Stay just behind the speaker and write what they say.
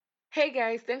Hey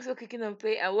guys, thanks for clicking on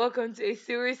play and welcome to a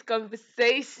serious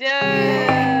conversation.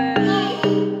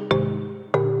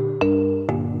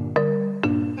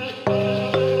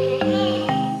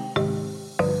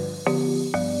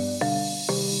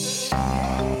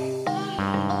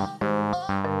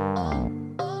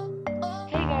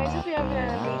 Hey guys, hope you're having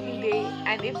an amazing day.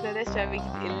 And if not, let's try and make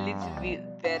it a little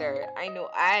bit better. I know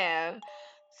I am.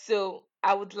 So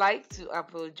I would like to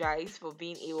apologize for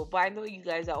being able, but I know you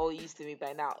guys are all used to me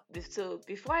by now. So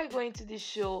before I go into this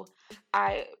show,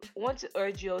 I want to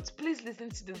urge you all to please listen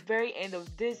to the very end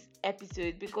of this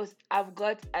episode because I've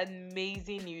got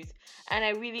amazing news and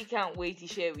I really can't wait to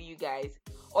share it with you guys.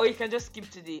 Or you can just skip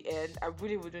to the end. I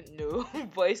really wouldn't know,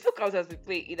 but it still counts as we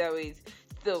play either ways.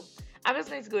 So I'm just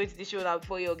going to go into the show now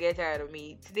before you'll get tired of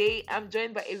me. Today, I'm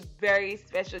joined by a very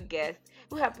special guest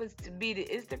who happens to be the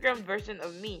Instagram version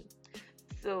of me.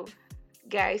 So,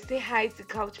 guys, say hi to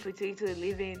Couch Potato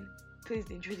Living. Please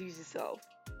introduce yourself.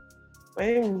 My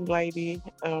name is Lady,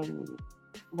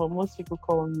 but most people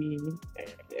call me,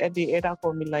 they either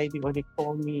call me Lady or they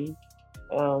call me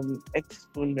Expo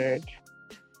Nerd.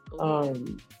 Oh,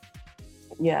 Um,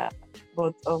 yeah,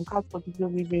 but Cat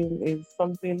Particular Living is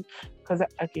something because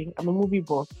okay, I'm a movie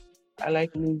buff. I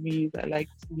like movies. I like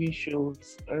TV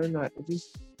shows. I don't know.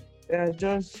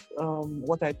 Just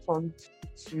what I turn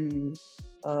to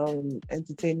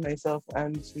entertain myself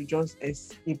and to just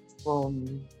escape from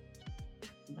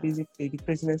basically the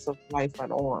craziness of life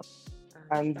and all.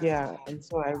 And understand. yeah, and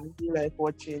so I really like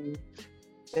watching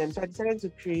them. So I decided to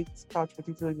create Couch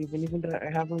Potato Living, even though I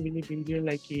haven't really been doing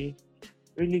like a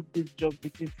really good job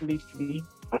with it lately.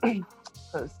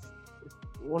 Because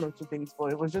one or two things,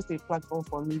 but it was just a platform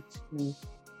for me to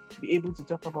be able to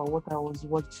talk about what I was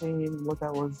watching, what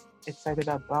I was excited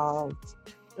about,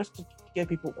 just to get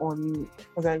people on.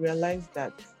 Because I realized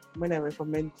that when I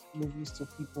recommend movies to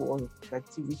people or like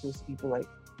TV shows to people, like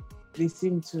they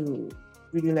seem to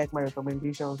really like my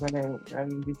recommendations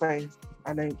and they find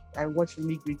and I watch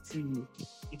really great TV.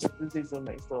 It focuses on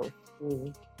myself.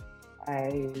 So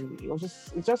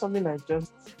it's just something that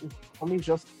just for me it's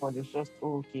just fun. It's just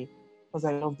okay. Because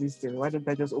I love this thing. Why don't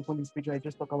I just open this page and I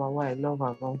just talk about what I love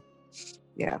and all?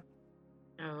 Yeah.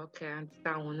 Oh, okay,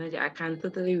 I understand. I can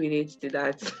totally relate to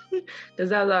that. Because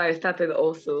that's how I started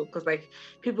also. Because like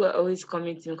people are always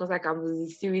coming to me because like I'm a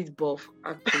series buff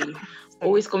actually. Sorry.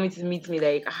 Always coming to meet me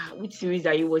like, which series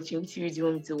are you watching? Which series do you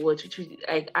want me to watch?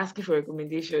 Like asking for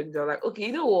recommendations. They're like, okay,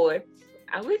 you know what?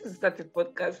 I'm going to start a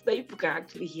podcast so that people can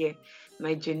actually hear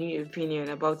my genuine opinion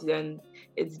about it. And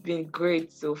it's been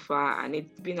great so far, and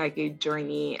it's been like a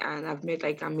journey. And I've met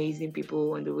like amazing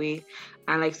people on the way,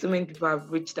 and like so many people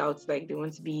have reached out like they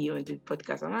want to be on the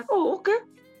podcast. I'm like, oh, okay.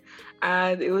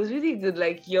 And it was really good.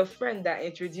 Like your friend that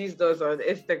introduced us on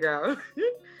Instagram,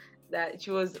 that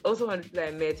she was also one of the people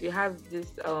I met. We have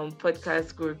this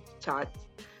podcast group chat.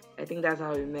 I think that's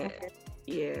how we met. Okay.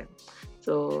 Yeah.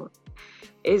 So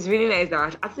it's really nice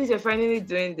that at least you're finally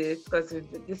doing this because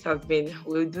this has been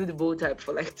we'll do the bow type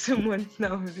for like 2 months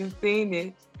now. We've been saying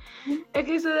it.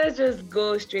 Okay, so let's just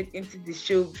go straight into the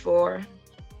show before.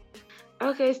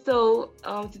 Okay, so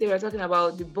today we're talking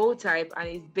about the bow type, and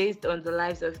it's based on the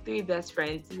lives of three best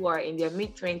friends who are in their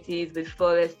mid 20s with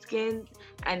flawless skin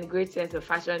and great sense of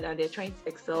fashion, and they're trying to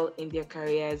excel in their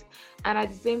careers and at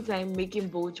the same time making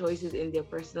bold choices in their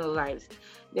personal lives.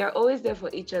 They're always there for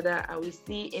each other, and we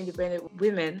see independent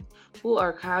women who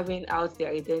are carving out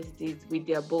their identities with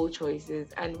their bold choices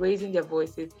and raising their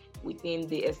voices within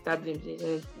the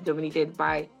establishment dominated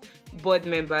by board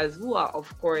members who are,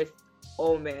 of course,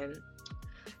 all men.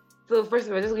 So first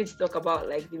we're just going to talk about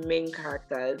like the main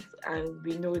characters, and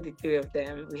we know the three of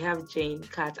them. We have Jane,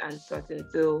 Kat, and Sutton.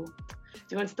 So do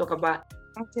you want to talk about?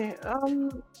 Okay.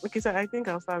 Okay, so I think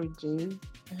I'll start with Jane.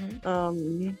 Mhm.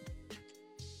 Um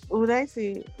would I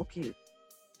say okay,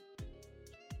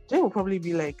 Jane will probably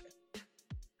be like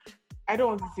I don't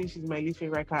want to say she's my least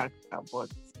favorite character, but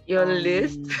Your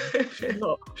list? she's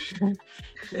not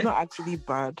she's not actually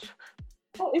bad.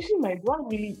 Oh, is she my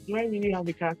do I really have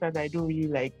a character that I don't really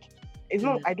like? It's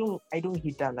not Mm. I don't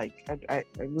hate her like I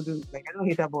wouldn't like I don't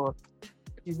hate her but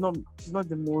she's not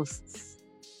the most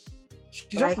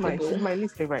she's Likeable. my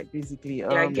least favorite basically.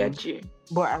 Yeah, I get you.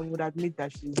 But I would admit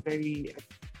that she's very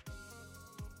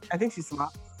I think she's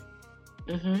smart.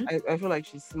 Mm-hmm. I feel like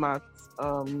she's smart.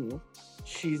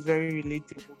 She's very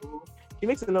relatable. She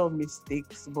makes a lot of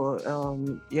mistakes, but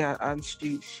yeah, and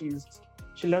she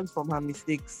learns from her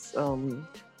mistakes.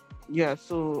 Yeah,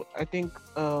 so I think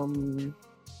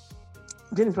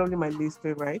Jane is probably my least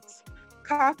favorite.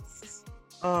 Cat,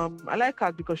 I like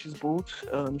her because she's bold.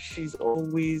 She's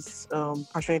always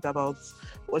passionate about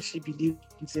what she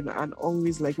believes in and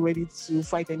always like ready to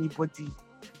fight anybody.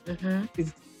 Mm-hmm.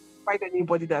 Fight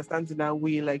anybody that stands in her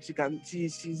way. Like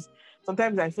she's.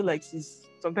 Sometimes I feel like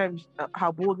sometimes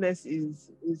her boldness is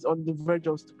on the verge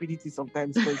of stupidity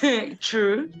sometimes because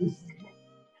True.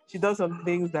 she does some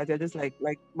things that are just like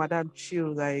Madam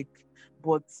chill, like.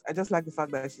 But I just like the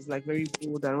fact that she's like very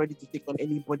bold and ready to take on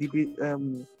anybody,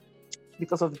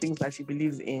 because of the things that she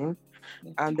believes in.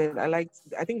 And then I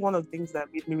think one of the things that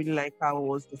made me really like her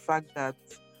was the fact that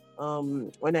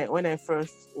when I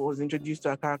first was introduced to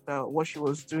her character, what she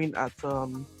was doing at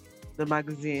the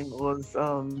magazine was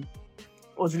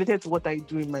related to what I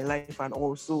do in my life, and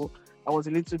also I was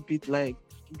a little bit like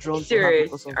drawn to her Serious.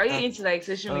 because of Are you that. into like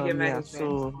social media Yeah,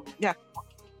 management? so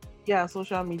yeah,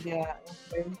 social media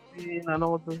influencing and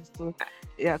all those stuff.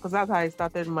 Yeah, because that's how I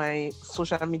started my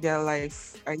social media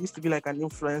life. I used to be like an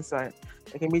influencer,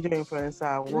 like a major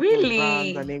influencer, working with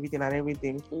brands Really? and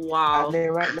everything. And Wow. then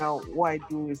right now, what I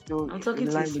do is still I'm talking in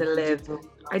to a line with celeb. digital.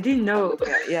 I didn't know.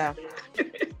 Yeah.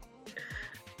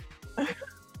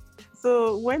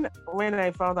 So when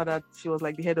I found out that she was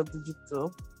like the head of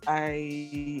digital,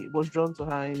 I was drawn to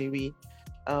her in a way.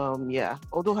 Yeah.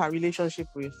 Although her relationship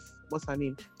with what's her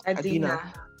name, Adina,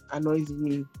 Adina. annoys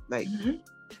me like Mm-hmm.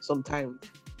 sometimes.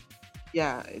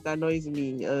 Yeah, it annoys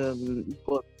me.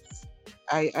 But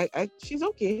she's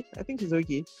okay. I think she's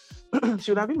okay.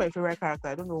 She would have been my favorite character.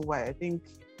 I don't know why.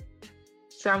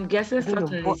 So I'm guessing I don't know,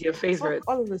 Sutton but is your so favorite.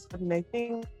 all of a sudden I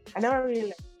think I never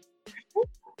really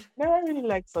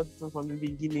liked Sutton from the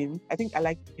beginning. I think I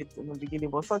liked it in the beginning,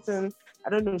 but Sutton, I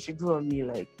don't know, she grew on me.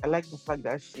 Like I like the fact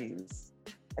that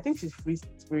I think she's free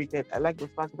spirited. I like the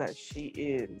fact that she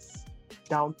is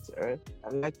down to earth.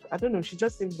 I don't know, she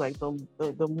just seems like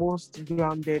the most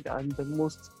grounded and the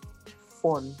most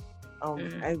fun.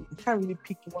 I can't really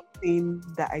pick one thing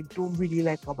that I don't really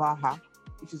like about her,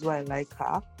 which is why I like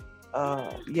her.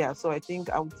 Yeah, so I think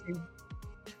I would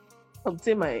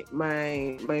say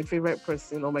my favorite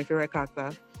person or my favorite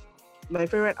character, my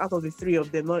favorite out of the three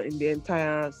of them, not in the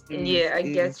entire Yeah, series, I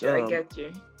get is you. I get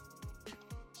you.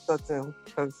 Sutton,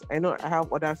 because I know I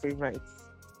have other favorites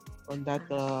on that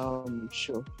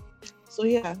show. So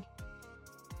yeah,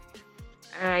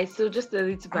 All right. So just a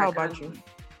little how about you? background.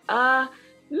 Uh,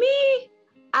 me,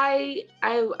 I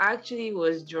actually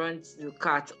was drawn to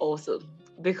Kat also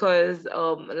because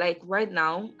like right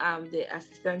now I'm the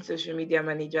assistant social media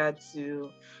manager to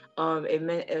an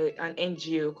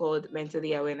NGO called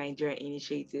Mentally Aware Nigeria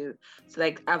Initiative. So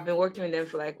like I've been working with them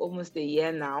for like almost a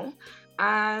year now,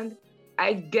 and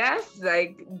I guess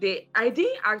like I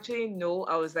didn't actually know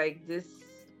I was like this.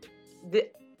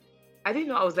 I didn't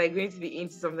know I was like going to be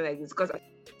into something like this because I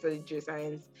studied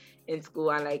geoscience in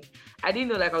school, and like I didn't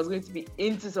know like I was going to be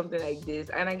into something like this.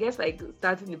 And I guess like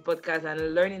starting the podcast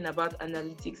and learning about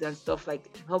analytics and stuff like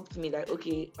helped me like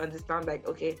okay understand like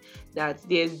okay that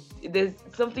there's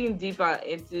something deeper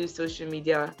into social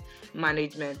media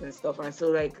management and stuff. And so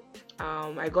like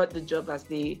I got the job as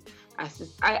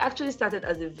I actually started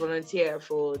as a volunteer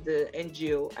for the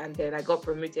NGO, and then I got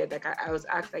promoted. Like I was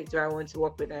asked like, do I want to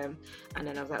work with them? And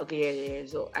then I was like, okay, yeah.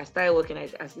 So I started working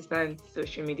as assistant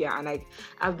social media, and like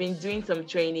I've been doing some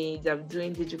trainings. I'm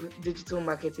doing digital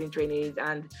marketing trainings,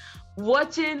 and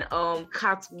watching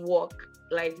Kat work,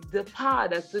 like the power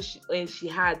that she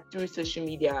had through social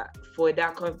media for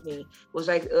that company was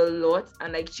like a lot,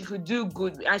 and like she could do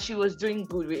good, and she was doing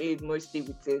good with it, mostly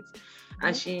with it,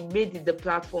 and she made the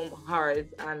platform hard,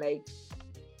 and like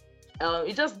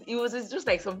it's just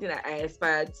like something that I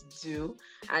aspired to do,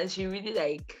 and she really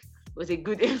like was a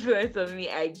good influence on me,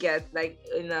 I guess, like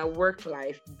in a work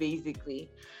life basically.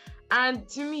 And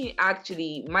to me,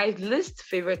 actually, my least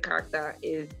favorite character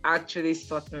is actually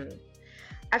Sutton.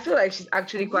 I feel like she's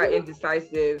actually quite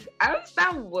indecisive. I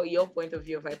understand what your point of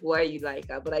view of like why you like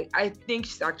her, but like I think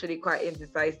she's actually quite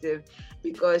indecisive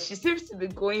because she seems to be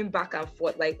going back and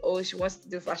forth. Like, oh, she wants to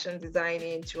do fashion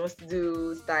designing, she wants to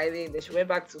do styling, then she went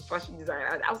back to fashion design.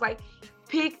 And I was like,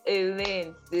 pick a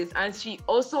lane, sis. And she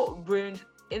also ruined,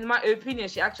 in my opinion,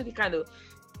 she actually kind of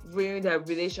ruined her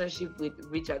relationship with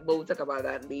Richard. But we'll talk about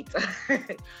that later.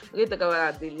 We'll talk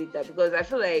about that later because I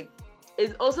feel like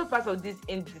it's also part of this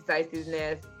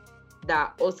indecisiveness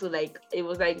that also like it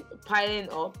was like piling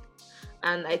up,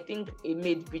 and I think it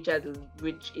made Richard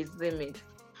reach his limit.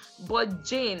 But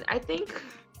Jane, I think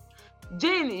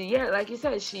Jane, yeah, like you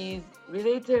said, she's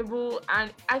relatable,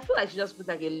 and I feel like she just puts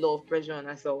like a lot of pressure on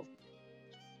herself.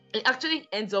 It actually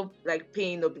ends up like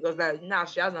paying up because like now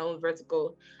she has her own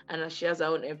vertical and now she has her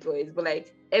own employees, but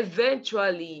like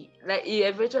eventually, like it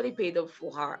eventually paid up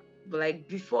for her. But like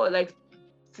before, like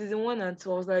season 1 and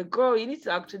 2, I was like, girl, you need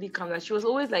to actually calm down. She was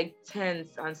always like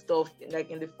tense and stuff, like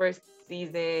in the first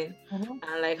season, Mm-hmm.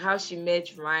 and like how she met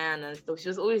Ryan and stuff. She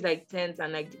was always like tense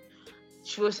and like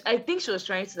I think she was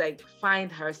trying to like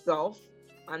find herself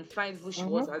and find who she Mm-hmm.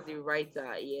 was as a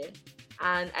writer, yeah.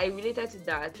 And I related to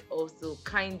that also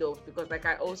kind of because like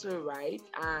I also write,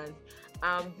 and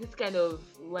this kind of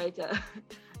writer.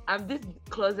 I'm this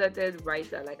closeted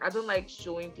writer. Like I don't like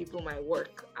showing people my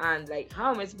work, and like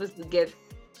how am I supposed to get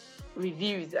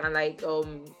reviews and like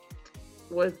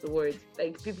what's the word,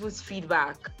 like people's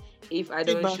feedback if I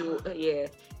don't Feedback. show, yeah,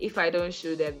 if I don't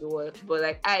show them the work. But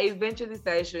like I eventually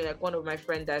started showing like one of my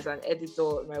friends as an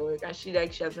editor my work, and she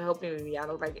has been helping with me, and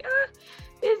I was like,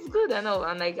 it's good and all.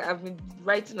 And like I've been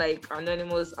writing like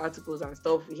anonymous articles and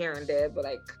stuff here and there, but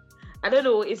like I don't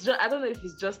know, it's just I don't know if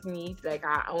it's just me, like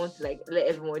I want to like let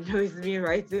everyone know it's me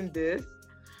writing this.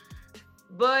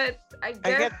 But I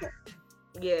I guess get that.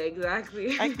 yeah,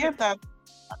 exactly. I get that.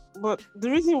 But the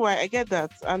reason why I get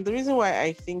that, and the reason why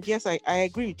I think, yes, I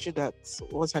agree with you that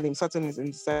what's her name, Saturn is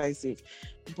indecisive.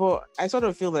 But I sort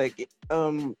of feel like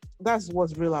that's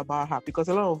what's real about her, because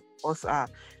a lot of us are,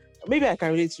 maybe I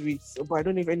can relate to it, but I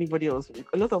don't know if anybody else.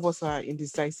 A lot of us are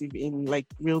indecisive in like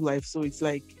real life, so it's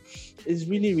like it's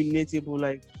really relatable.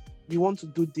 Like you want to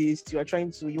do this, you are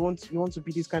trying to, you want to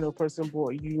be this kind of person, but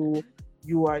you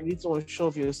are a little unsure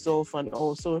of yourself, and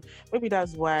also maybe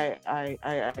that's why I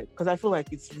because I feel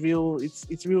like it's real,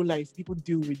 it's real life. People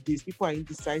deal with this. People are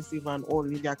indecisive and all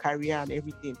in their career and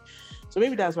everything. So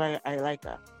maybe that's why I like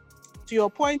her. To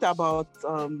your point about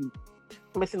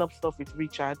messing up stuff with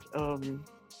Richard,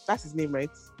 that's his name, right?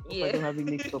 Hope I Yeah. don't have it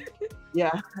mixed up.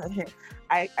 Yeah,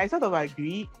 I sort of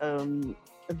agree.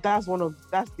 That's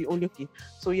the only okay.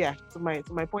 So yeah, to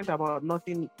my point about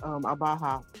nothing about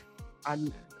her,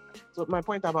 and so my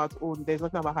point about, oh, there's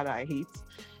nothing about her that I hate.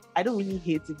 I don't really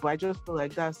hate it, but I just feel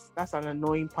like that's an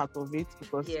annoying part of it,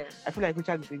 because Yeah. I feel like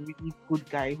Richard is a really good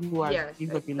guy who has Yes,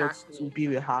 given up a lot to exactly. be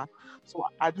with her. So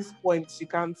at this point, she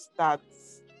can't start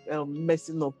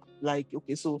messing up. Like,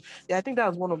 okay, so yeah, I think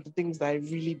that's one of the things that I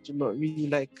really do not really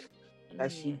like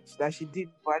Yeah. that she did.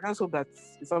 But I just hope that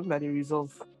it's something that they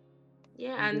resolve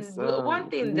Yeah, in this and one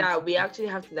thing new that we season. actually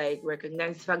have to like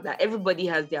recognize the fact that everybody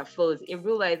has their flaws in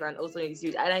real life and also in the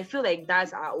series, and I feel like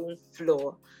that's our own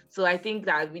flaw. So I think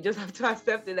that we just have to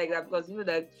accept it like that, because you know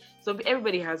that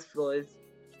everybody has flaws,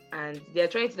 and they're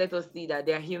trying to let us see that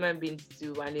they're human beings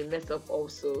too, and they mess up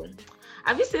also.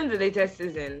 Have you seen the latest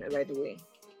season, by the way,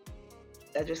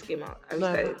 that just came out? Have you No,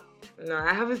 started? No,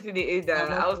 I haven't seen it either. I'm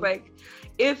not I was sure. like,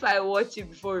 if I watch it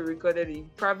before we recorded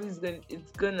it, probably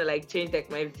it's gonna like change like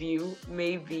my view.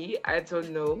 Maybe I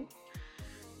don't know.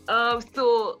 Of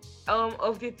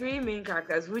the three main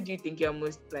characters, who do you think you're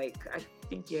most like? I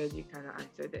think you kind of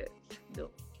answered it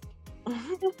though.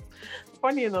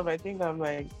 Funny enough, I think I'm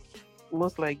like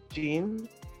most like Jane.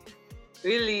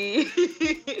 Really,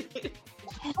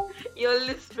 your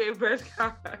least favorite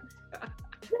character?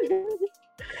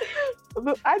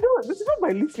 No, I don't. This is not my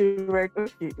least favorite.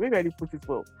 Okay, maybe I didn't put it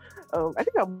well. I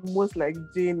think I'm most like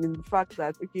Jane in the fact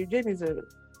that, okay,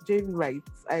 Jane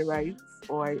writes. I write,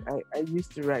 or I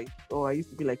used to write, or I used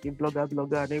to be like a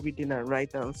blogger and everything, and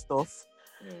write and stuff.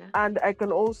 Yeah, And I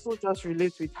can also just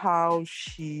relate with how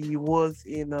she was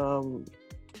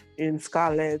in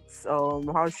Scarlet,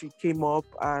 how she came up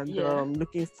and yeah,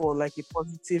 looking for like a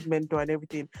positive mentor and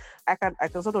everything. I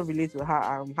can sort of relate to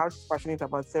her, how she's passionate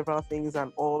about several things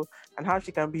and all, and how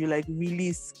she can be like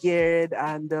really scared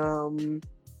and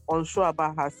unsure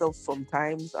about herself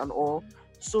sometimes and all.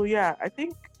 So yeah, I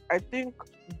think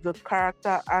the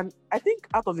character, and I think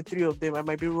out of the three of them, I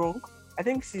might be wrong. I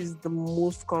think she's the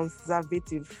most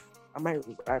conservative. Out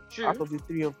true, of the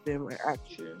three of them, I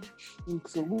actually true. think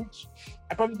so. Which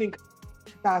I probably think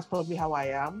that's probably how I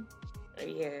am.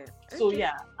 Yeah, So okay.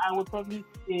 yeah, I would probably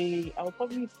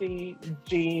say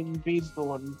Jane, based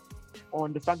on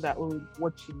the fact that, oh,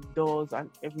 what she does and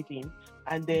everything,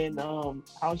 and then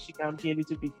how she can be a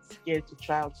little bit scared to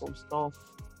try out some stuff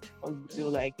until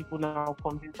like people now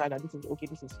convince her that this is okay,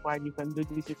 this is fine, you can do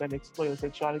this, you can explore your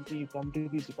sexuality, you can do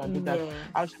this, you can do that. Yeah,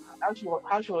 How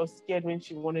she was scared when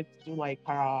she wanted to do like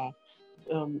her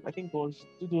I think it was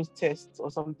do those tests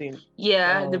or something.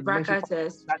 yeah. The When she BRCA found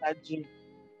test. that Jane.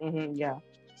 Yeah.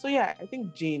 So yeah, I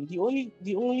think Jane. The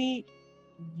only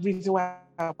reason why I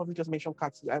probably just mentioned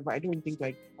cats, I don't really think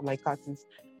like I'm like cats, is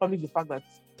probably the fact that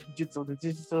the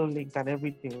digital link and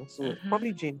everything. So Mm-hmm.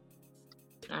 probably Jane.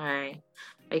 All right.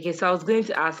 Okay, so I was going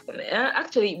to ask,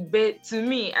 actually, but to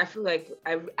me, I feel like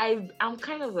I'm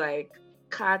kind of like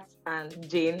Kat and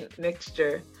Jane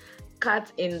mixture.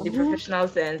 Kat in the Mm-hmm. professional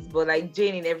sense, but like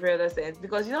Jane in every other sense,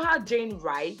 because you know how Jane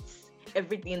writes.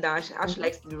 everything that how she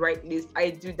likes to write list.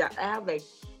 I do that. I have like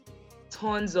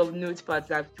tons of notepads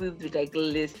that are filled with like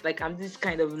lists. Like I'm this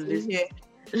kind of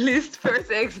list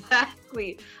person.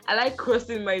 Exactly. I like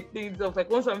crossing my things off. Like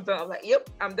once I'm done, I'm like, yep,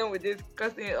 I'm done with this,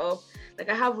 crossing it off. Like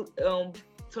I have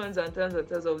tons and tons and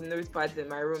tons of notepads in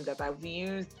my room that I've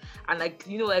used. And like,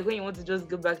 you know, like when you want to just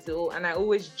go back to, and I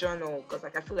always journal because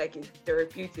like I feel like it's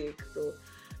therapeutic. So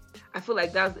I feel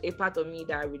like that's a part of me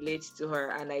that relates to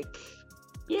her. And like,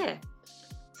 yeah.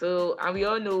 So, and we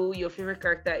all know your favorite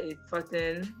character is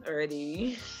Fortin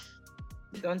already.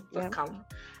 Don't come.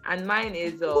 And mine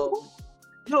is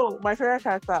no, my favorite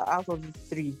character out of the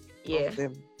three of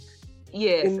them.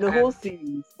 Yes. In the whole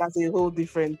series, that's a whole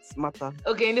different matter.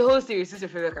 Okay, in the whole series, who's your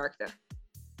favorite character?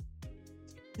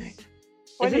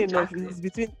 Funny enough, it's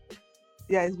between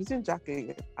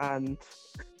Jacqueline and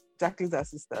Jacqueline's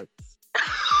assistant.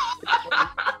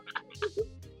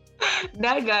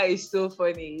 That guy is so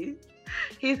funny.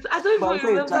 I don't even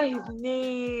remember his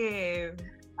name.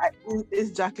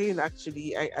 It's Jacqueline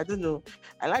actually. I don't know.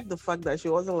 I like the fact that she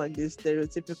wasn't like this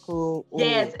stereotypical.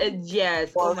 Yes.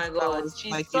 Oh my god,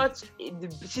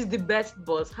 she's the best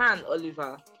boss. Her and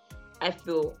Oliver, I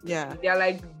feel. Yeah. They're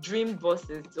like dream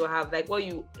bosses to have, like what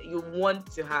you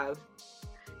want to have.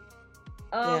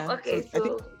 Okay,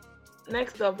 so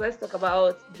next up, let's talk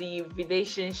about the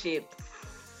relationships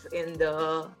in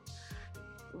the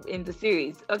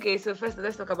series. Okay, so first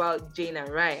let's talk about Jane and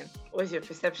Ryan. What's your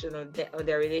perception on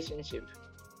their relationship?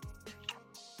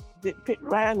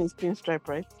 Ryan is Pinstripe,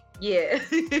 right? Yeah.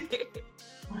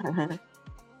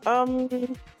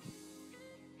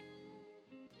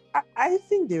 I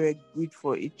think they were good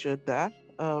for each other.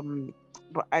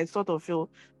 But I sort of feel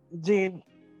Jane.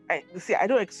 I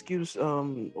don't excuse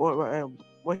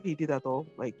what he did at all.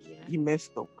 Like he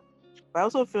messed up. But I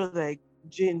also feel like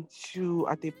Jane too,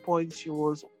 at a point she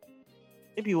was,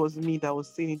 maybe it was me that was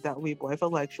saying it that way, but I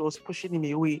felt like she was pushing him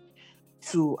away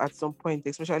too at some point,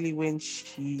 especially when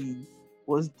she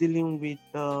was dealing with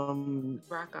when she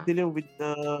was dealing with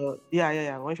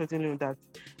that.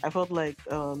 I felt like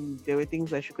there were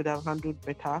things that she could have handled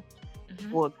better.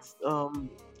 But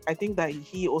I think that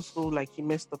he also, like, he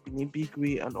messed up in a big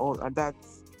way and all, and that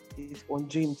is on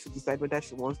Jane to decide whether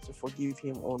she wants to forgive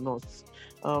him or not.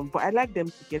 But I like them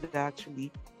together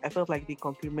actually. I felt like they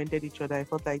complemented each other. I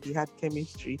felt like they had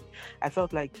chemistry. I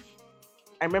felt like,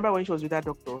 I remember when she was with that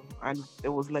doctor and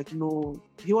there was like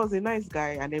he was a nice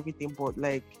guy and everything, but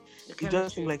like it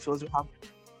just seemed like she was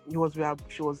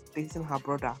dating her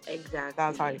brother. Exactly.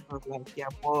 That's how I felt like. Yeah,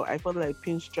 but I felt like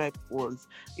Pinstripe was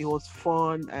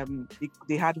fun.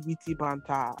 They had witty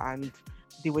banter and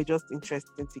they were just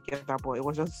interesting together, but it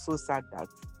was just so sad that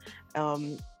I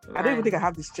don't even think I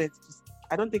have the strength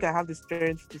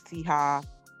to see her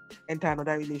enter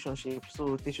another relationship.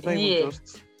 So they should not even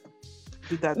just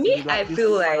do that. I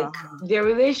feel like their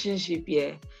relationship,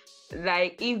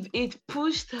 like if it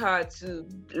pushed her to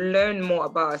learn more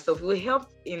about herself, it will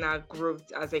help in her growth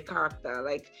as a character.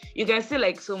 Like you can see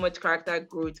like so much character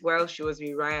growth while she was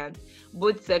with Ryan,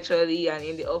 both sexually and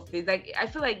in the office. Like I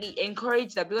feel like he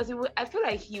encouraged her because I feel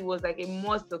like he was like a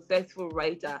more successful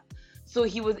writer, so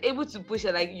he was able to push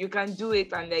her like, you can do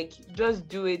it, and like just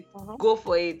do it, go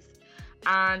for it.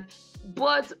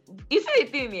 But you see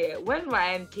the thing when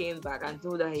Ryan came back and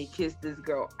told her he kissed this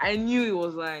girl, I knew he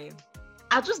was lying.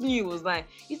 I just knew he was lying.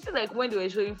 You see, like when they were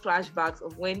showing flashbacks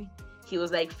of when he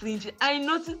was like flinching, I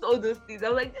noticed all those things. I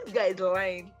was like, this guy is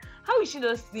lying. How is she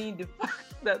not seeing the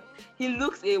fact that he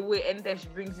looks away anytime she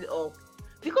brings it up?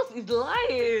 Because he's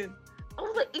lying. I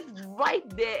was like, it's right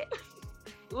there.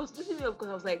 It was pissing me off because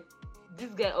I was like,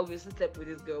 this guy obviously slept with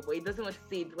this girl, but he doesn't want to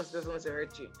say it because he doesn't want to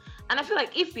hurt you. And I feel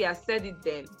like if he had said it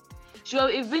then, she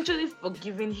would have eventually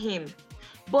forgiven him.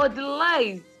 But the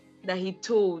lies that he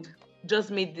told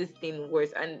just made this thing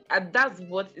worse, and that's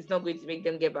what is not going to make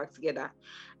them get back together.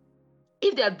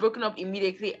 If they had broken up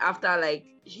immediately after, like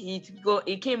he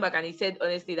came back and he said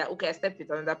honestly that okay, I slept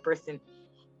with another person,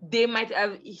 she might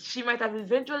have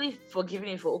eventually forgiven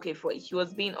him for he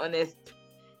was being honest.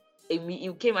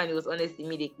 He came and he was honest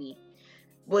immediately.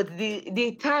 But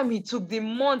the time he took, the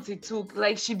months he took,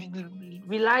 like she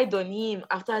relied on him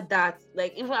after that.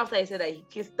 Like even after he said that he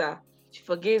kissed her, she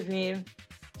forgave him.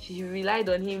 She relied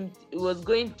on him. It was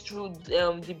going through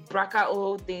the BRCA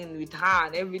whole thing with her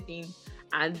and everything,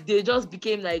 and they just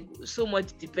became like so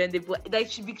much dependable.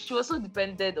 Like she was so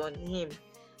dependent on him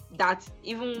that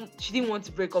even she didn't want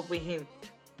to break up with him.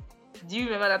 Do you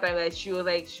remember that time? Like she was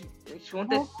like she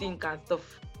wanted to think and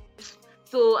stuff.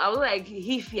 So I was like,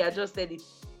 if he had just said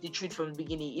the truth from the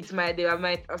beginning, they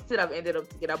might still have ended up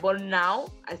together. But now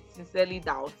I sincerely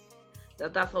doubt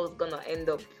that that's how it's gonna end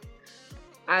up.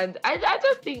 And I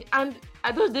just think, and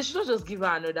I don't, they should not just give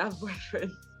her another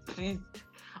boyfriend, please.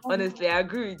 Honestly, I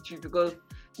agree with you because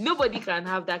nobody can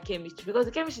have that chemistry because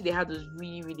the chemistry they had was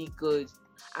really, really good.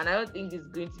 And I don't think it's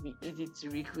going to be easy to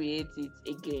recreate it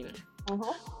again.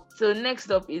 So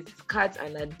next up is Kat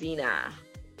and Adina.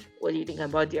 What do you think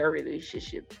about their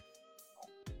relationship?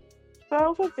 So I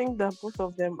also think that both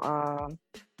of them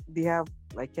they have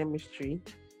like chemistry.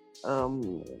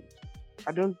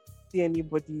 I don't see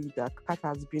anybody that Kat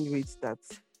has been with that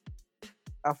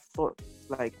I've thought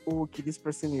like, oh, okay, this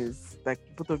person is like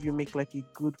both of you make like a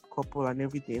good couple and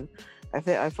everything.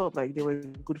 I felt like they were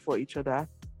good for each other.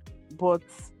 But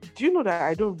do you know that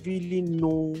I don't really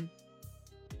know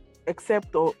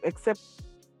except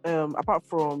apart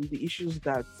from the issues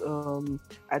that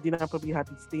Adina probably had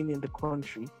with staying in the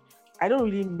country. I don't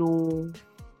really know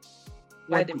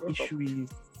what the issue is.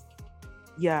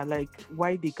 Yeah, like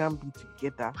why they can't be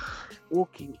together.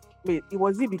 Okay. Wait,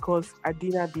 was it because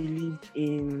Adina believed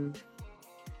in,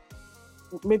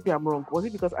 maybe I'm wrong. Was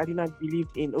it because Adina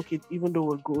believed in, okay, even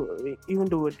though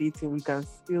we're dating, we can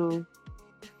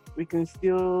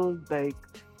still like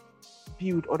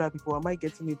be with other people? Am I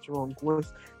getting it wrong?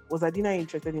 Was Adina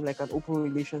interested in like an open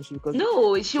relationship? Because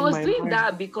no, she was doing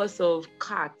that because of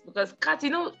Kat. Because Kat,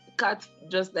 Kat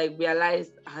just like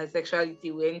realized her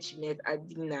sexuality when she met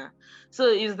Adina. So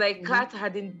it's like Kat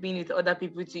hadn't been with other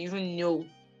people to even know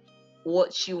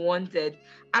what she wanted.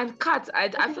 And Kat, I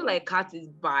feel like Kat is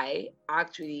bi,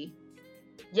 actually.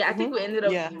 Yeah, I think we ended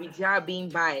up with her being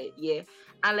bi, yeah.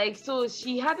 And like, so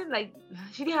she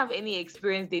didn't have any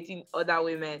experience dating other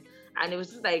women. And it was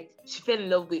just like, she fell in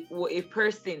love with a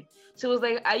person. So it was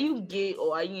like, are you gay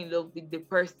or are you in love with the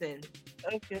person?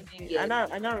 Okay. Yeah. And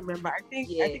I remember, I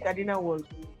think Adina was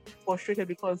frustrated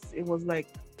because it was like,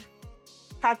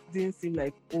 Kat didn't seem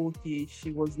like okay.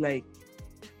 She was like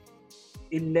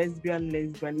a lesbian.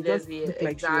 It just looked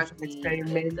like she was an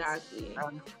experiment. Exactly.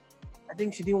 I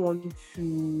think she didn't want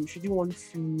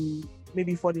to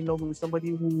maybe fall in love with somebody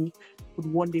who would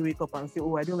one day wake up and say,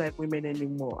 oh, I don't like women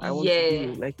anymore. I want to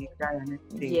be like a guy and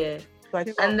everything. Yeah. So I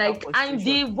think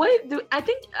I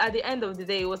think at the end of the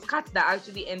day, it was Kat that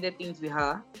actually ended things with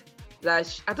her.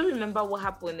 I don't remember what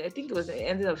happened. I think it was the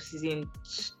ending of season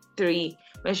 3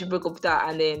 when she broke up with her,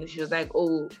 and then she was like,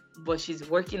 oh, but she's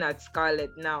working at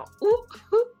Scarlet now. Ooh,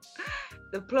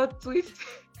 the plot twist.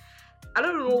 I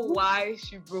don't know why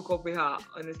she broke up with her,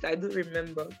 honestly. I don't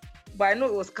remember. But I know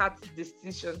it was Kat's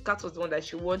decision. Kat was the one that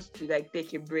she wants to like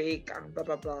take a break and blah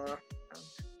blah blah.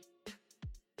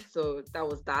 So that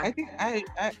was that. I think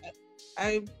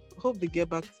I hope they get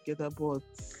back together, but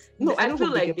no, I don't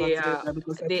feel like they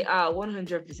are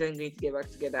 100% going to get back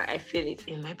together. I feel it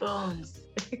in my bones.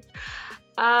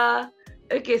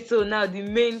 Okay, so now the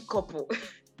main couple,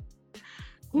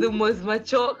 the most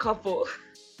mature couple,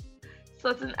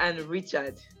 Sutton and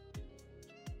Richard.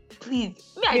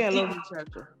 Please, I love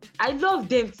Richard. I love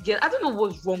them together. I don't know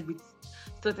what's wrong with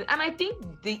Sutton, and I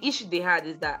think the issue they had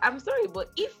is that, I'm sorry,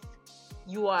 but if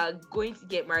you are going to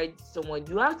get married to someone,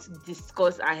 you have to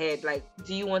discuss ahead. Like,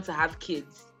 do you want to have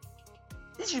kids?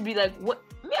 This should be like, what?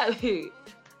 I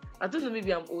don't know.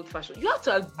 Maybe I'm old-fashioned. You have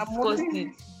to have discussed it.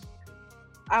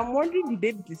 I'm wondering, did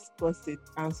they discuss it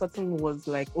and Sutton was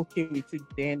like okay with it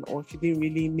then, or she didn't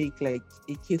really make like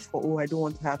a case for, oh, I don't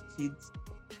want to have kids?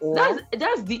 Or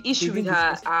that's the issue with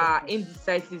her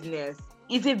indecisiveness.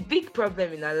 It's a big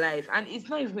problem in her life, and it's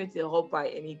not even going to help her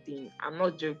anything. I'm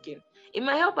not joking. It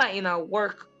might help her in her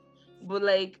work, but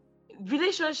like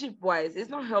relationship-wise, it's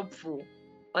not helpful,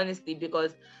 honestly.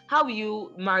 Because how will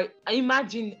you marry?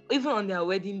 Imagine even on their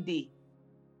wedding day.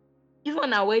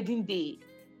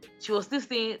 She was still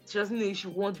saying she doesn't know if she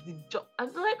wants the job. I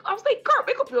was like, girl,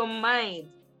 make up your mind.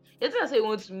 You didn't say you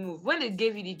want to move. When they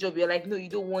gave you the job, you're like, no, you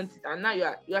don't want it, and now you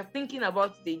are thinking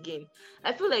about it again.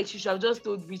 I feel like she should have just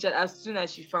told Richard as soon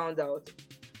as she found out.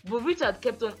 But Richard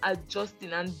kept on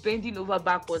adjusting and bending over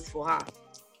backwards for her.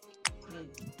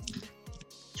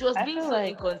 She was being so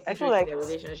inconsiderate in their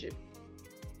relationship.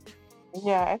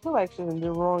 Yeah, I feel like she's in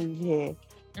the wrong here,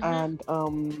 and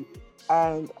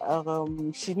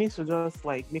she needs to just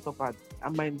like make up her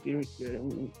mind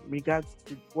in regards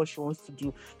to what she wants to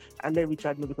do, and let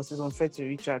Richard know, because it's unfair to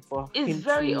Richard for him. It's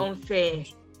very unfair.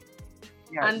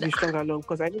 Yeah, and be strong alone,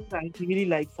 because I think that he really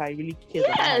likes her. He really cares.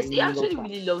 Yes, he actually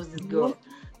really loves this girl.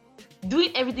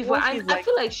 Doing everything for her. And I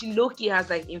feel like she low-key has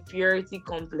like inferiority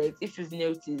complex, if you've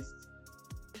noticed.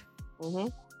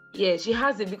 Yeah, she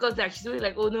has it, because like she's really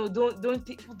like, oh no,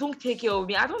 don't take care of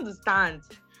me. I don't understand.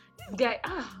 This guy,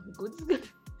 good.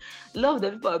 Love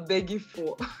that people are begging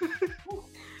for.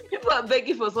 People are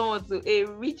begging for someone a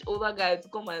rich older guy to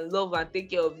come and love and take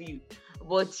care of you.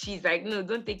 but she's like, no,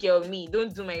 don't take care of me,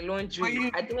 don't do my laundry.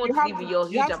 But I don't want to live in your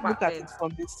you huge have to look at apartment. it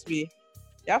from this way.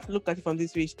 You have to look at it from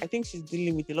this way. I think she's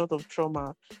dealing with a lot of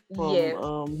trauma from Yeah.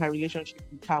 her relationship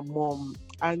with her mom,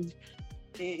 and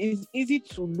it's easy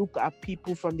to look at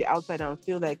people from the outside and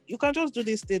feel like you can just do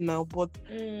this thing now, but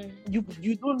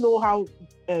you don't know how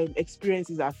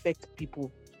experiences affect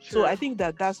people. So I think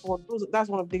that's one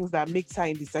of the things that makes her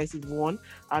indecisive, one,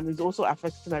 and is also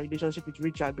affecting her relationship with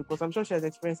Richard, because I'm sure she has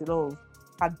experienced a lot of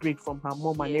heartbreak from her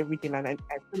mom and everything, and I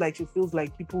feel like she feels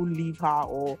like people leave her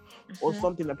or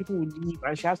something, like people will leave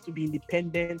and she has to be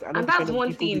independent and not that's depend on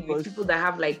one people thing with people that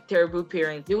have like terrible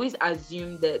parents. They always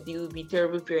assume that they will be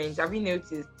terrible parents. Have you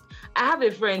noticed? I have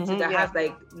a friend too that has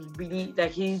like really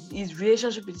like his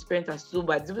relationship with his parents are so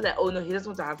bad. People that, oh no, he doesn't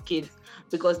want to have kids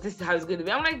because this is how it's going to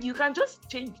be. I'm like, you can just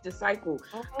change the cycle.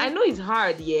 I know it's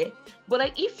hard, but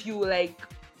like if you like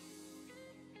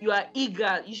you are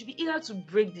eager, you should be eager to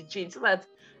break the chain so that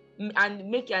and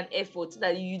make an effort so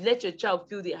that you let your child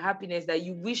feel the happiness that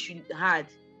you wish you had.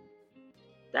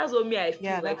 That's what I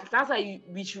feel like. That's how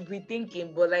we should be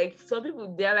thinking. But like some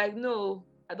people, they're like, no,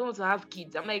 I don't want to have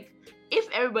kids. I'm like, if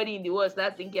everybody in the world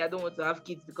start thinking I don't want to have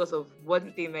kids because of what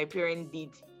my parents did,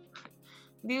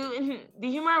 the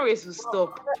human race will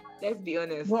stop. Let's be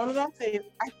honest. But another thing,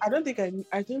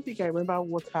 I don't think I remember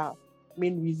what her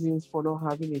main reasons for not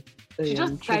having it. She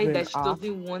just decided that she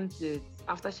doesn't want it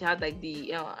after she had like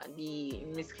the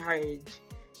miscarriage.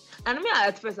 And I mean,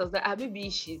 at first I was like, maybe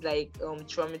she's like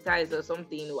traumatized or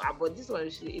something. But this one,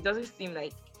 it doesn't seem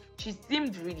like she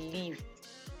seemed relieved.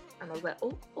 And I was like,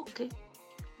 oh, okay,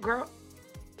 girl.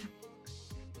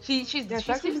 She seems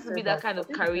to be that kind of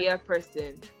career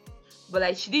person, but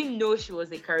like she didn't know she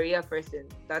was a career person.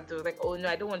 That was like, oh no,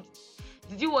 I don't want.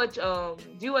 Did you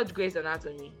watch Grey's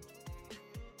Anatomy?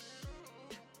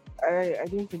 I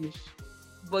didn't finish.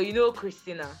 But you know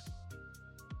Christina.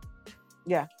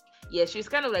 Yeah, she was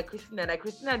kind of like Christina. Like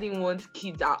Christina didn't want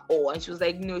kids at all, and she was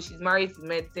like, no, she's married to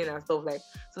medicine and stuff like.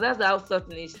 So that's how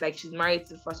certain is. Like she's married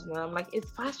to fashion, and I'm like, it's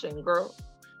fashion, girl.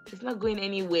 It's not going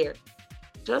anywhere.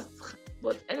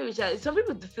 But anyway, some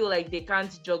people feel like they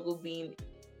can't juggle being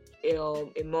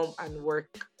a mom and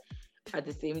work at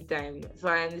the same time. So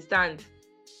I understand,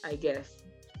 I guess.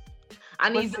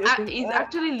 And it's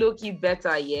actually low-key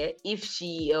better, if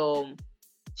she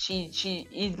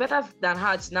is better than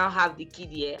her to now have the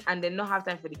kid, and then not have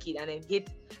time for the kid, and then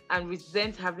hate and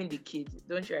resent having the kid.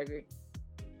 Don't you agree?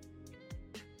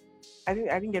 I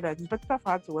didn't get that. It's better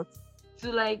for her to what? So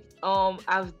like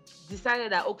I've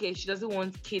decided that okay, she doesn't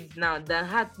want kids now, than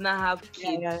her to not have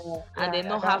kids and then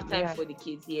not have time for the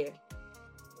kids.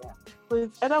 So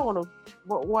it's either one of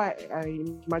what I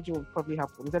imagine will probably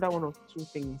happen. It's either one of two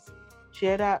things. She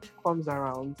either comes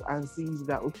around and sees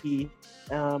that okay,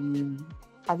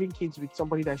 having kids with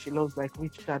somebody that she loves like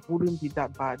Richard wouldn't be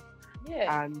that bad.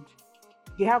 And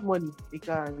they have money. They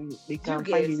can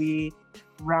find a way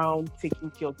around taking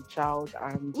care of the child.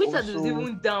 And Richard was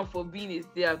even down for being a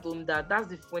stay-at-home dad. That's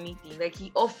the funny thing. Like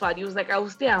he offered, he was like, I will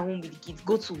stay at home with the kids,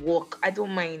 go to work. I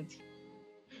don't mind.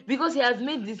 Because he has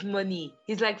made this money.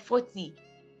 He's like 40.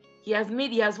 He has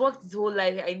worked his whole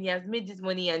life and he has made this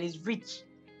money and he's rich.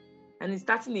 And he's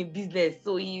starting a business.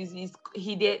 So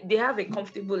they have a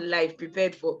comfortable life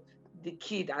prepared for the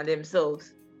kid and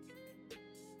themselves.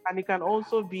 And it can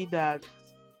also be that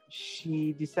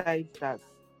she decides that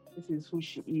this is who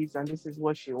she is and this is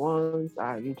what she wants,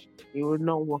 and it will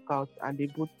not work out, and they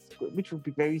both, which would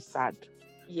be very sad.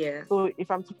 So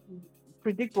if I'm to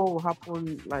predict what will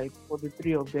happen, like for the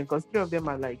three of them, because three of them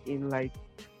are like in like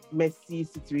messy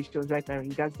situations right now in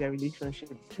regards to their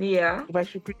relationships. If I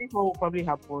should predict what will probably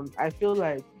happen, I feel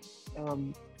like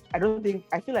I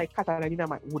feel like Kat and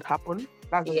Anina would happen.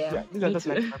 These are just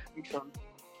like my predictions.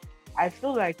 I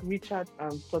feel like Richard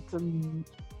and Totten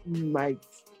might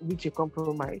reach a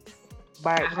compromise,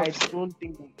 but I don't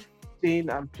think Jane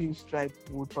and Prince Stripe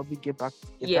would probably get back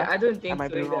together. I don't think so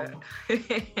either.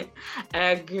 I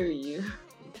agree with you.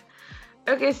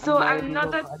 Okay, so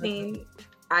another thing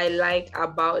I like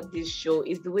about this show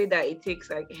is the way that it takes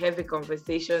like heavy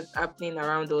conversations happening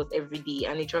around us every day,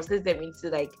 and it translates them into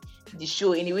like the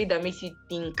show in a way that makes you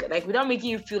think, like without making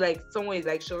you feel like someone is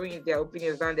like showing their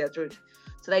opinions down their throat.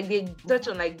 So like they touch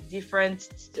on like different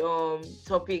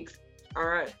topics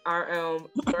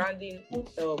surrounding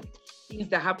things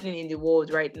that are happening in the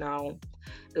world right now.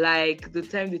 Like the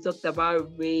time they talked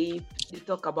about rape, they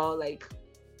talk about like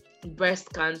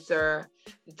breast cancer,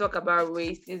 they talk about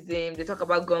racism, they talk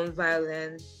about gun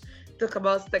violence, they talk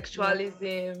about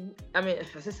sexualism. I mean,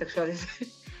 I say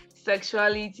sexualism.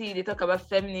 Sexuality, they talk about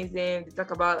feminism, they talk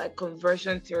about like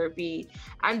conversion therapy,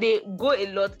 and they go a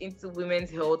lot into women's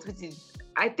health, which is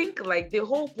I think like the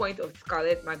whole point of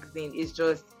Scarlet Magazine is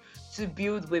just to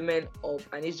build women up,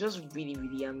 and it's just really,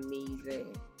 really amazing.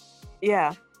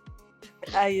 Yeah,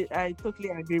 I totally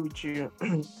agree with you.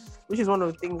 Which is one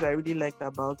of the things I really liked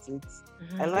about it.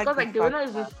 I like Because the like they were fact not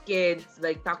even scared to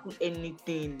like tackle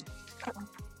anything.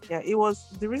 yeah, it was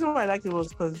the reason why I liked it was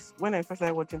because when I first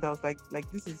started watching it, I was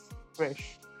like this is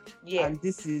fresh Yeah, and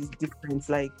this is different.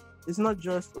 Like it's not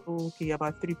just okay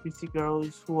about three pretty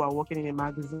girls who are working in a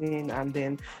magazine and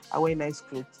then are wearing nice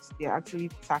clothes. They're actually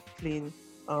tackling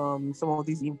some of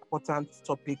these important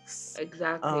topics.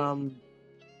 exactly.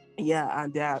 Yeah,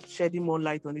 and they are shedding more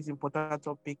light on these important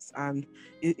topics. And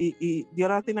the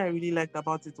other thing I really liked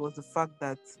about it was the fact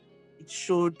that it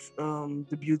showed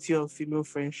the beauty of female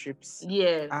friendships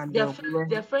Yeah, and their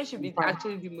women friendship is empowerment.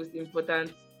 actually the most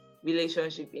important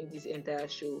relationship in this entire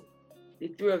show. The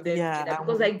three of them Yeah, together,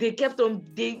 because like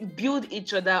they build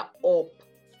each other up.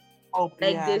 up,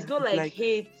 Like yeah, there's no it's like like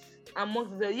hate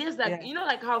amongst them. Yes, like yeah, you know,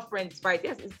 like how friends fight.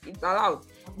 Yes, it's allowed.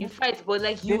 You fight, but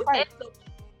like they you fight, end up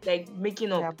like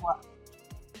making yeah, up. but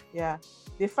yeah,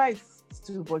 they fight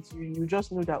too, but you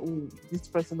just know that oh, this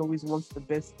person always wants the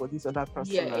best for this other Yeah,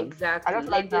 person, and I exactly. just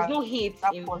like Like there's that no hate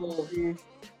that involved. positive,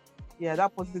 yeah,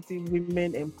 that positive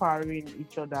women empowering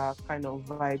each other kind of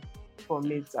vibe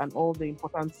from it, and all the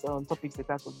important topics they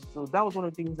tackled. So that was one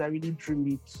of the things that really drew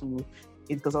me to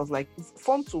it because I was like, it's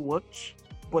fun to watch,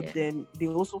 but Yeah. then they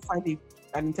also find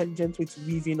an intelligent way to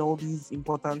weave in all these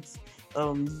important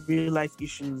real life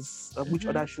issues which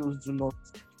other shows do not.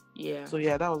 Yeah. So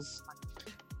yeah, that was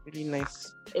really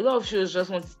nice. A lot of shows just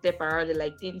want to step around it,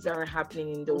 like things that are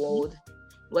happening in the world.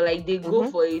 But like they go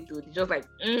for it too. They just like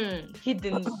hit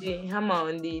the hammer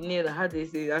on the nail. How they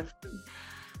say that?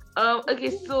 Okay,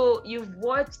 so you've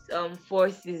watched 4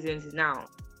 seasons now.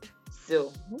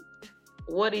 So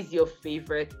what is your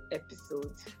favorite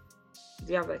episode?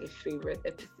 Do you have like a favorite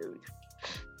episode?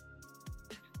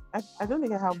 I don't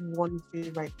think I have one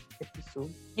favorite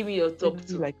episode. Give me your top Maybe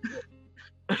two. like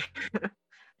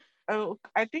oh,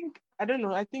 I think I don't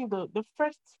know. I think the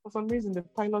first for some reason the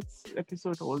pilot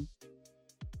episode was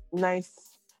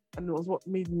nice, and it was what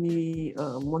made me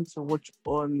want to watch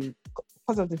on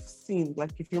because of the scene.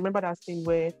 Like if you remember that scene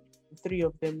where the three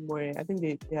of them were, I think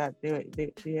they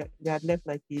had left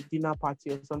like a dinner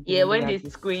party or something. Yeah, And when had they this,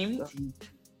 screamed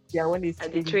yeah, when they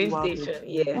at the screamed train while station.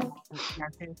 Yeah.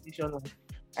 train station.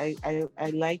 Like, I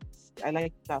liked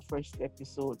that first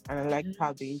episode, and I liked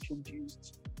how they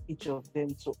introduced each of them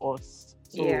to us.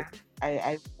 So Yeah.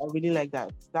 I really like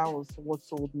that. That was what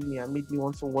sold me and made me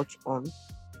want to watch on.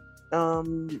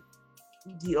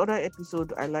 The other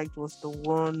episode I liked was the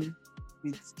one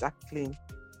with Jacqueline.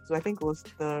 So I think it was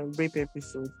the rape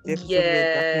episode. The episode where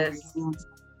Jacqueline Yes. revealed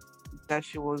that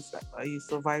she was a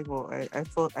survivor.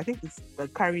 I think it's the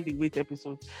carrying the weight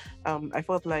episode. I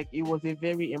felt like it was a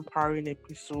very empowering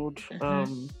episode.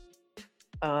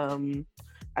 And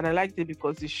I liked it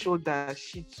because it showed that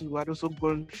she too had also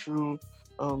gone through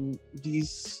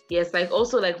these. Yes, like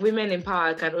also like women in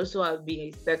power can also have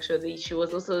been sexually. She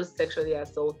was also sexually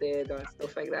assaulted and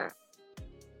stuff like that.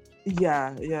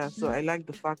 Yeah. So I like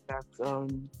the fact that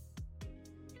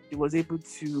she was able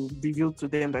to reveal to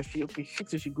them that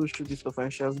she goes through this stuff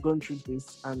and she has gone through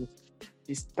this and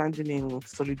she's standing in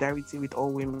solidarity with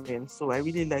all women. So I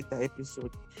really like that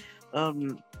episode.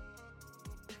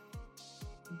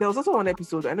 There was also one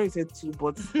episode, I know you said two,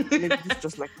 but maybe this is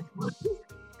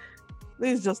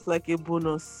just like a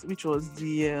bonus, which was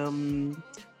the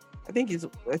I think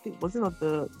was it not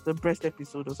the breast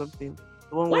episode or something?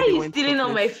 The one Why where are they you went stealing all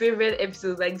my topless. favorite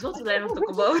episodes? Like, what did I not talk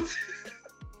about?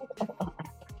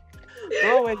 The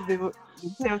one where they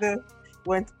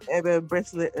went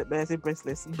breastless. I say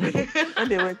breastless. When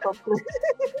they went topless.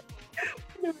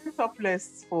 They went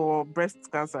topless for breast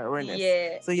cancer awareness.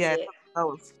 Yeah. So yeah, I thought that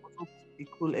was also a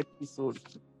cool episode.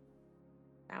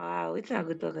 Wow, it's not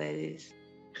good talk like this.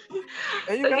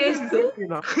 Okay, so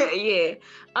yeah.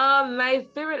 My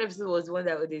favorite episode was one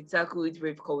that they tackled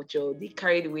rape culture. They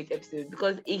carried the weight episode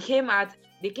because they came at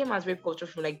rape culture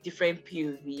from like different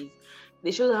POVs.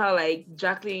 They showed how like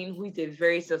Jacqueline, who is a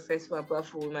very successful and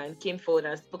powerful woman, came forward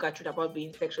and spoke her truth about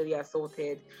being sexually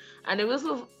assaulted. And they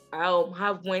also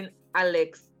have when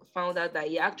Alex found out that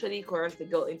he actually coerced the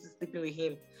girl into sleeping with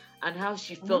him, and how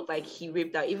she felt like he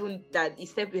raped her, even that he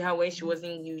slept with her when she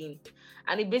wasn't willing.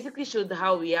 And it basically showed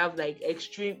how we have to be like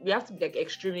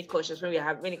extremely cautious when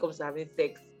it comes to having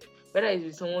sex, whether it's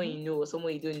with someone you know or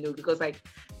someone you don't know, because like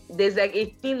there's like a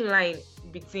thin line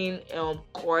between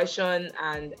coercion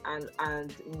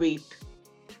and rape,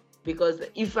 because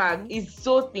in fact it's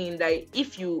so thin that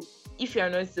if you are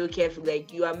not so careful,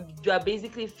 like you are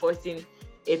basically forcing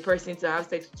a person to have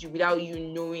sex with you without you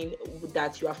knowing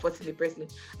that you are forcing the person.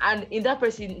 And in that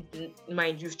person's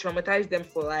mind, you've traumatized them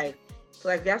for life. So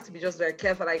like they have to be just very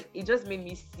careful. Like it just made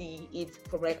me see it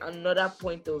from like another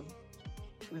point of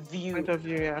view.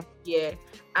 Yeah.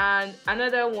 And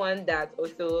another one that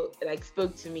also like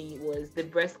spoke to me was the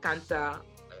breast cancer,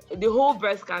 the whole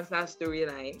breast cancer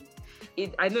storyline.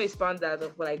 I know it spanned out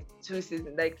of like 2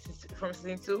 seasons, like from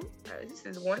season 2, this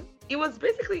is 1. It was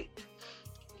basically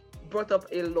brought up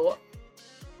a lot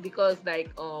because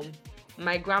like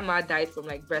my grandma died from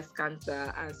like breast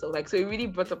cancer, and so like so it really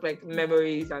brought up like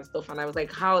memories and stuff. And I was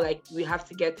like, how like we have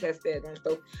to get tested and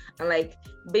stuff, and like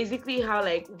basically how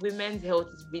like women's health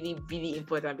is really really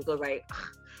important, because like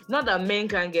not that men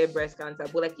can get breast cancer,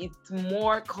 but like it's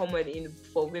more common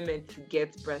for women to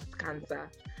get breast cancer.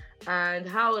 And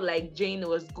how like Jane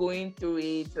was going through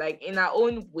it like in her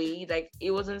own way, like it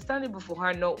was understandable for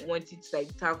her not wanting to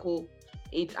like tackle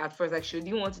it at first. Like she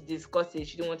didn't want to discuss it,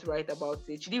 she didn't want to write about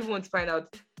it, she didn't even want to find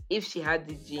out if she had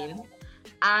the gene.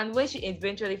 And when she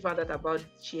eventually found out about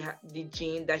she had the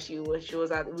gene, that she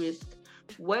was at risk,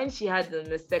 when she had the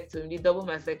mastectomy, the double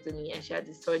mastectomy, and she had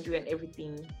the surgery and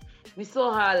everything, we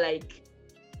saw her like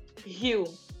heal.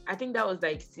 I think that was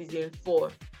like season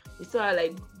 4. We saw her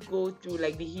like go through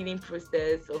like the healing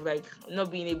process of like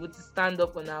not being able to stand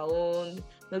up on her own,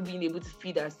 not being able to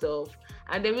feed herself.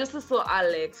 And then we also saw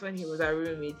Alex when he was our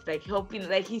roommate, like helping,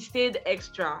 like he stayed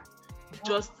extra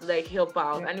just to like help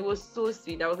out. And it was so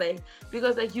sweet. I was like,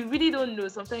 because like you really don't know,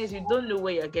 sometimes you don't know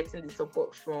where you're getting the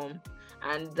support from.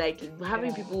 And like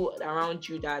having people around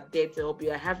you that are there to help you,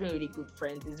 like having really good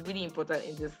friends is really important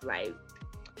in this life.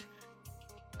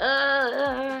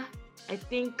 I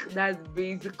think that's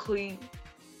basically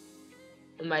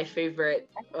my favorite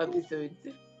episode.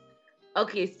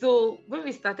 Okay, so when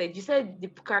we started, you said the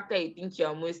character you think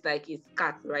you're most like is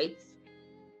Kat, right?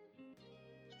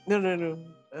 No.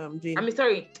 Jane. I mean,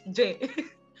 sorry, Jane.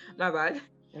 My bad.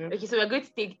 Yeah. Okay, so you are going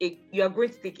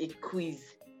to take a quiz,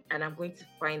 and I'm going to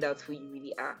find out who you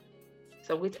really are.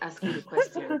 So I'm going to ask you the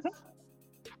questions,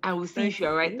 and we'll see if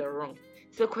you're right or wrong.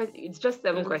 So it's just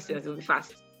 7 questions. It'll be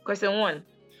fast. Question 1.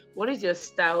 What is your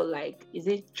style like? Is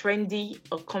it trendy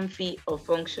or comfy or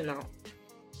functional?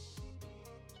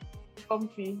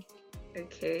 Comfy.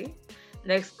 Okay.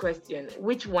 Next question.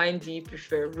 Which wine do you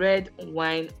prefer? Red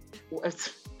wine,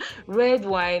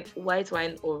 white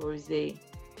wine, or rosé?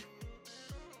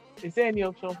 Is there any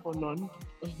option for none?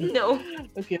 No.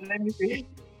 Okay, let me see.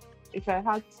 If I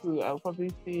had to, I'll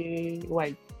probably say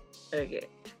white. Okay.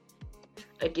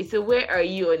 Okay, so where are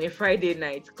you on a Friday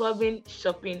night? Clubbing,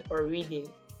 shopping, or reading?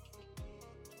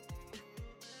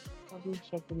 Probably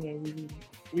shopping and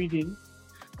reading.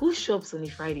 Who shops on a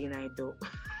Friday night though?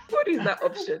 What is that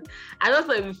option? I just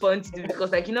thought it'd be fun to do,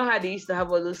 because like you know how they used to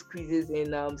have all those quizzes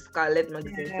in Scarlet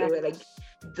magazine, so we're like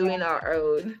doing our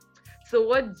own. So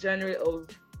what genre of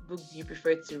book do you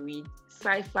prefer to read?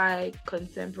 Sci-fi,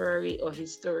 contemporary, or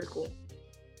historical?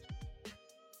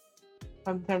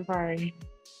 Contemporary.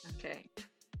 Okay.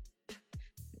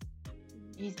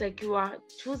 It's like you are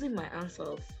choosing my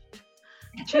answers.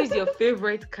 Choose your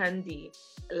favorite candy: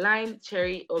 lime,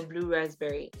 cherry, or blue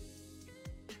raspberry.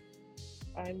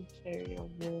 Lime, cherry, or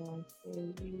blue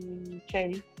raspberry.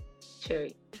 Cherry.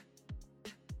 Cherry.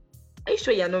 Are you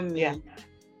sure you're not me? Yeah.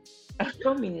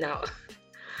 Tell me now.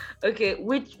 Okay,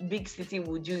 which big city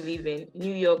would you live in?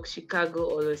 New York, Chicago,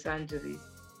 or Los Angeles?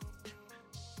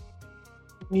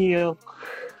 New York.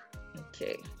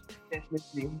 Okay.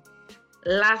 Definitely.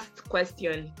 Last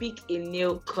question. Pick a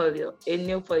nail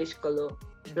polish color.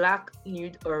 Black,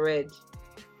 nude, or red?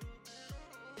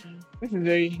 This is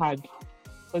very hard,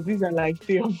 because these are like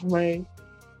 3 of my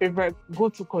favorite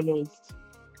go-to colors.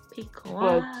 Pick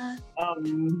one. But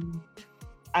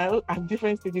I at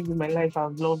different stages in my life,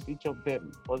 I've loved each of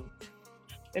them. But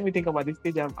let me think about the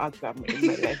stage I'm at in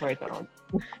my life right now.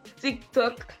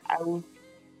 TikTok.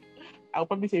 I'll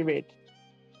probably say red.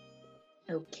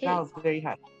 Okay. That was very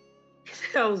hard.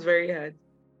 That was very hard.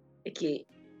 Okay.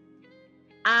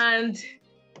 And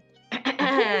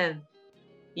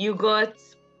you got,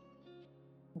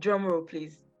 drum roll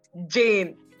please,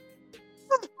 Jane.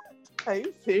 Are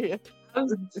you serious? I'm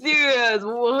serious.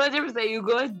 100% you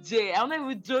got Jane. I'm not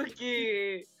even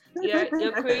joking.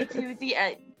 Your creativity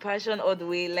and passion all the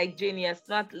way. Like Jane, you're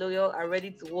smart, loyal, and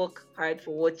ready to work hard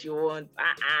for what you want.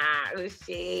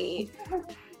 Shit.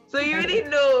 So you really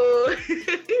know.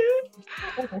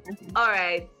 All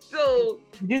right. So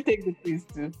did you take the quiz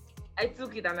too? I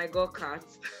took it and I got cut.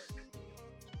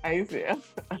 Are you serious?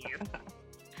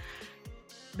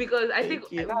 Because I think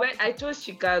when I chose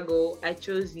Chicago, I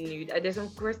chose nude. And there's some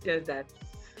questions that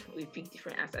we pick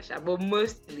different answers, but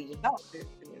mostly That they're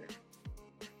similar.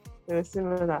 they were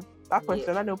similar. That Yeah.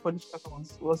 question, that nail polish pattern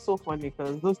was so funny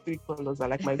because those three colors are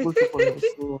like my go-to colors.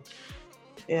 So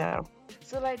yeah.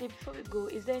 So, like, before we go,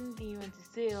 is there anything you want to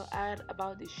say or add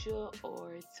about the show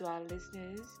or to our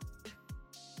listeners?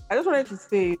 I just wanted to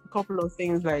say a couple of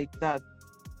things like that.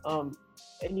 Um,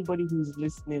 anybody who's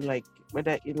listening, like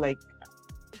whether it like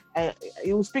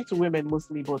it will speak to women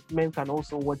mostly, but men can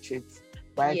also watch it.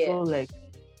 But I Yeah. feel like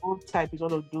Old Type is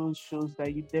one of those shows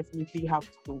that you definitely have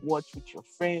to watch with your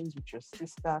friends, with your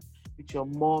sister, with your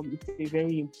mom. It's a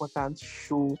very important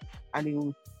show, and it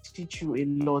will teach you a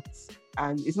lot.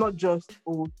 And it's not just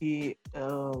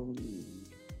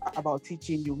about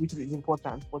teaching you, which is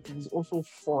important, but it is also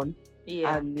fun.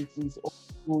 Yeah. And it is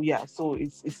also, so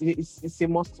it's a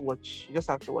must watch. You just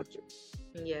have to watch it.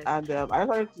 Yes. And I just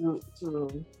wanted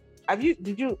to I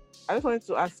just wanted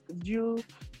to ask, did you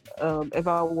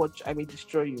ever watch I May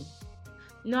Destroy You?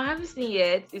 No, I haven't seen it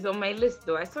yet. It's on my list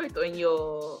though. I saw it on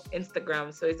your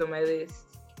Instagram, so it's on my list.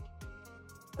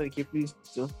 Okay, please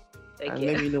do. And Okay.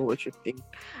 let me know what you think.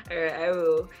 All right, I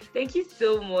will. Thank you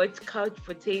so much, Couch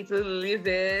Potato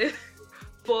Lizard,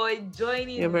 for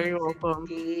joining You're very me welcome.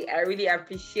 today. I really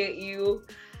appreciate you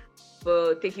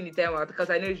for taking the time out because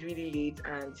I know it's really late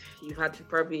and you've had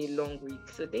probably a long week.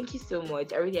 So thank you so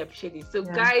much. I really appreciate it. So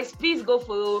guys, please go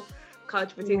follow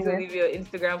Couch Potato Olivia on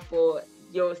Instagram for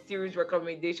your series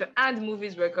recommendation and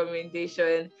movies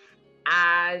recommendation.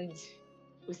 And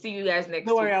we'll see you guys next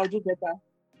Don't worry, week. I'll do better.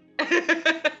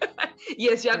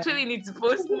 Yes, you actually need to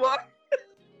post more.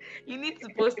 You need to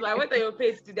post more. I went on your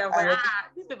page today. I'm like,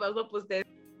 this paper was not posted.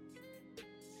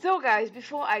 So guys,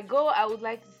 before I go, I would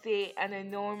like to say an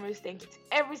enormous thank you to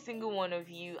every single one of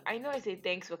you. I know I say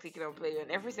thanks for clicking on play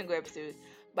on every single episode,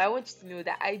 but I want you to know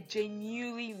that I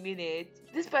genuinely mean it.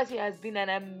 This party has been an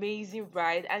amazing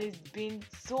ride and it's been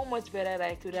so much better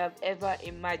than I could have ever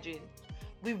imagined.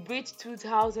 We've reached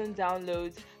 2,000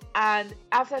 downloads and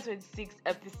after 26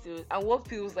 episodes and what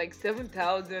feels like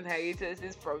 7,000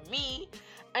 hiatuses from me,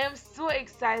 I am so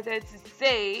excited to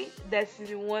say that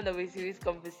season 1 of A Serious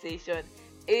Conversation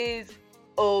is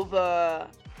over.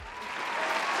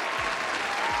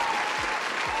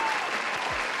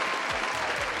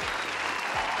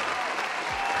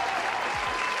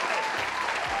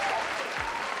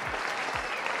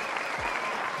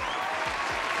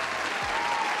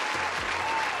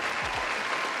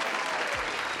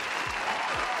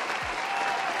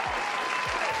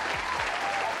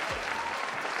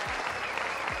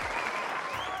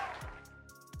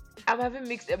 I'm having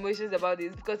mixed emotions about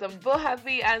this because I'm both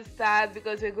happy and sad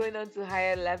because we're going on to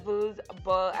higher levels.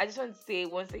 But I just want to say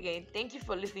once again, thank you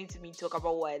for listening to me talk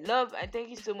about what I love, and thank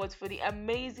you so much for the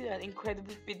amazing and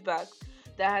incredible feedback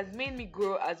that has made me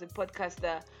grow as a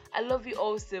podcaster. I love you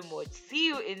all so much. See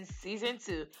you in season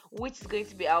 2, which is going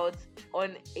to be out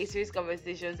on A Serious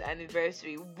Conversations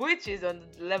anniversary, which is on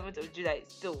the 11th of July.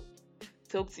 So,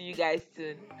 talk to you guys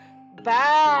soon.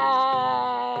 Bye.